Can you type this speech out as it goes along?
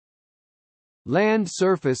Land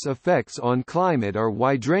surface effects on climate are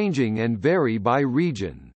wide-ranging and vary by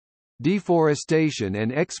region. Deforestation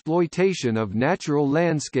and exploitation of natural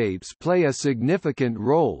landscapes play a significant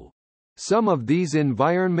role. Some of these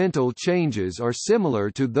environmental changes are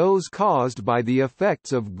similar to those caused by the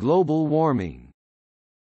effects of global warming.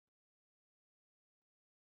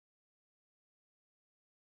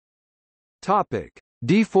 Topic: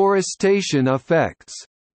 Deforestation effects.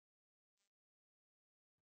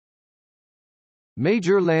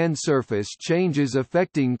 Major land surface changes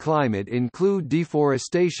affecting climate include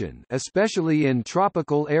deforestation, especially in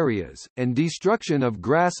tropical areas, and destruction of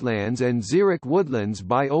grasslands and xeric woodlands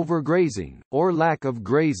by overgrazing, or lack of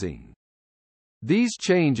grazing. These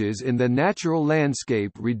changes in the natural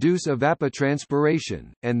landscape reduce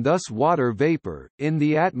evapotranspiration, and thus water vapor, in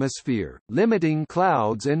the atmosphere, limiting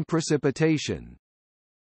clouds and precipitation.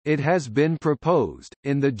 It has been proposed,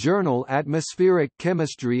 in the journal Atmospheric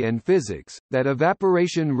Chemistry and Physics, that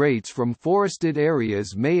evaporation rates from forested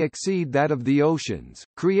areas may exceed that of the oceans,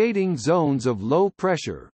 creating zones of low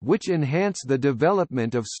pressure, which enhance the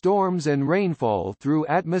development of storms and rainfall through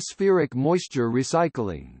atmospheric moisture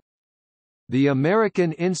recycling. The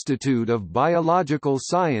American Institute of Biological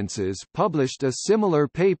Sciences published a similar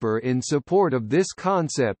paper in support of this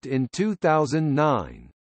concept in 2009.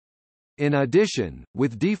 In addition,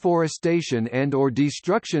 with deforestation and/or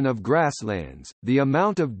destruction of grasslands, the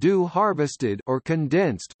amount of dew harvested or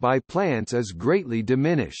condensed by plants is greatly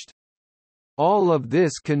diminished. All of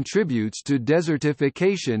this contributes to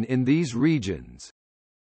desertification in these regions.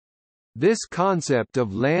 This concept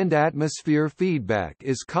of land-atmosphere feedback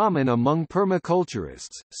is common among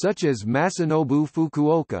permaculturists, such as Masanobu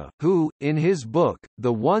Fukuoka, who, in his book,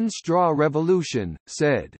 The One-Straw Revolution,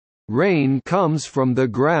 said, "Rain comes from the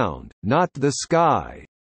ground, not the sky."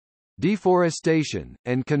 Deforestation,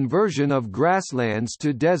 and conversion of grasslands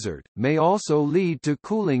to desert, may also lead to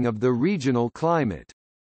cooling of the regional climate.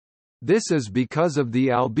 This is because of the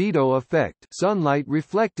albedo effect, sunlight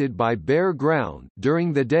reflected by bare ground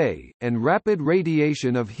during the day, and rapid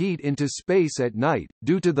radiation of heat into space at night,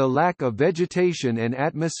 due to the lack of vegetation and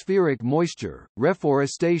atmospheric moisture,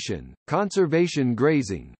 reforestation, conservation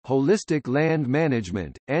grazing, holistic land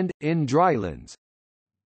management, and, in drylands,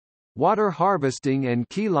 water harvesting and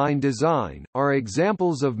keyline design, are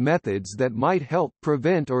examples of methods that might help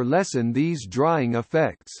prevent or lessen these drying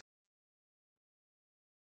effects.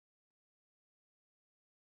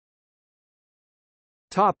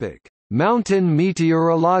 Topic: Mountain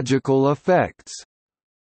meteorological effects.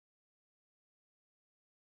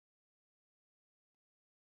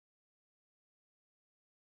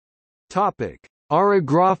 Topic: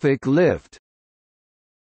 Orographic lift.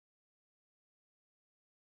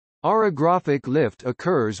 Orographic lift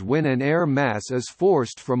occurs when an air mass is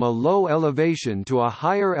forced from a low elevation to a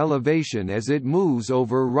higher elevation as it moves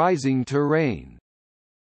over rising terrain.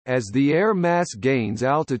 As the air mass gains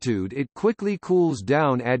altitude, it quickly cools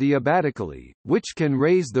down adiabatically, which can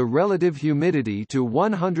raise the relative humidity to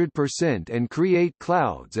 100% and create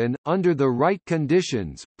clouds and, under the right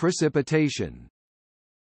conditions, precipitation.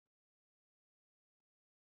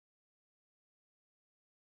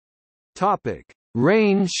 Topic: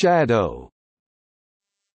 Rain shadow.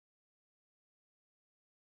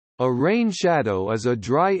 A rain shadow is a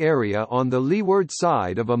dry area on the leeward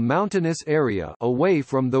side of a mountainous area away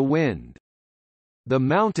from the wind. The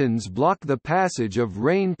mountains block the passage of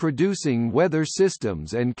rain-producing weather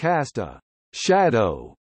systems and cast a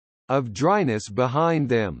shadow of dryness behind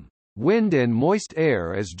them. Wind and moist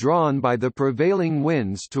air is drawn by the prevailing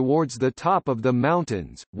winds towards the top of the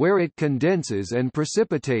mountains, where it condenses and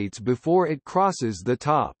precipitates before it crosses the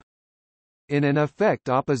top. In an effect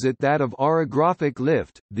opposite that of orographic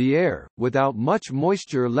lift, the air, without much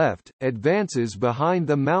moisture left, advances behind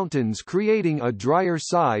the mountains, creating a drier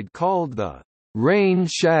side called the rain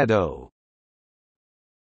shadow.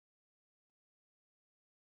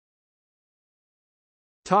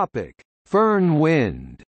 Topic: Foehn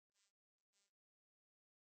wind.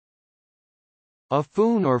 A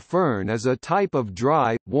Foehn or Foehn is a type of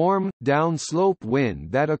dry, warm, downslope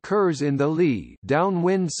wind that occurs in the lee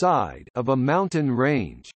downwind side of a mountain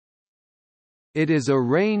range. It is a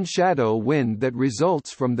rain shadow wind that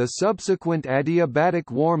results from the subsequent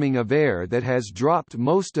adiabatic warming of air that has dropped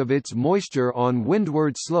most of its moisture on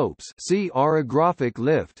windward slopes. See orographic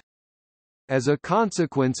lift. As a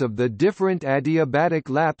consequence of the different adiabatic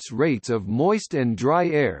lapse rates of moist and dry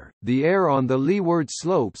air, the air on the leeward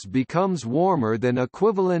slopes becomes warmer than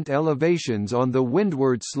equivalent elevations on the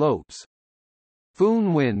windward slopes.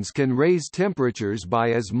 Foehn winds can raise temperatures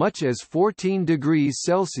by as much as 14 degrees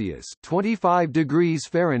Celsius (25 degrees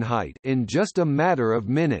Fahrenheit) in just a matter of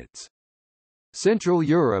minutes. Central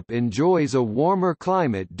Europe enjoys a warmer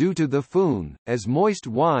climate due to the Foehn, as moist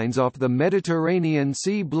winds off the Mediterranean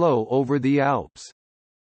Sea blow over the Alps.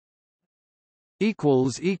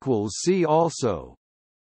 See also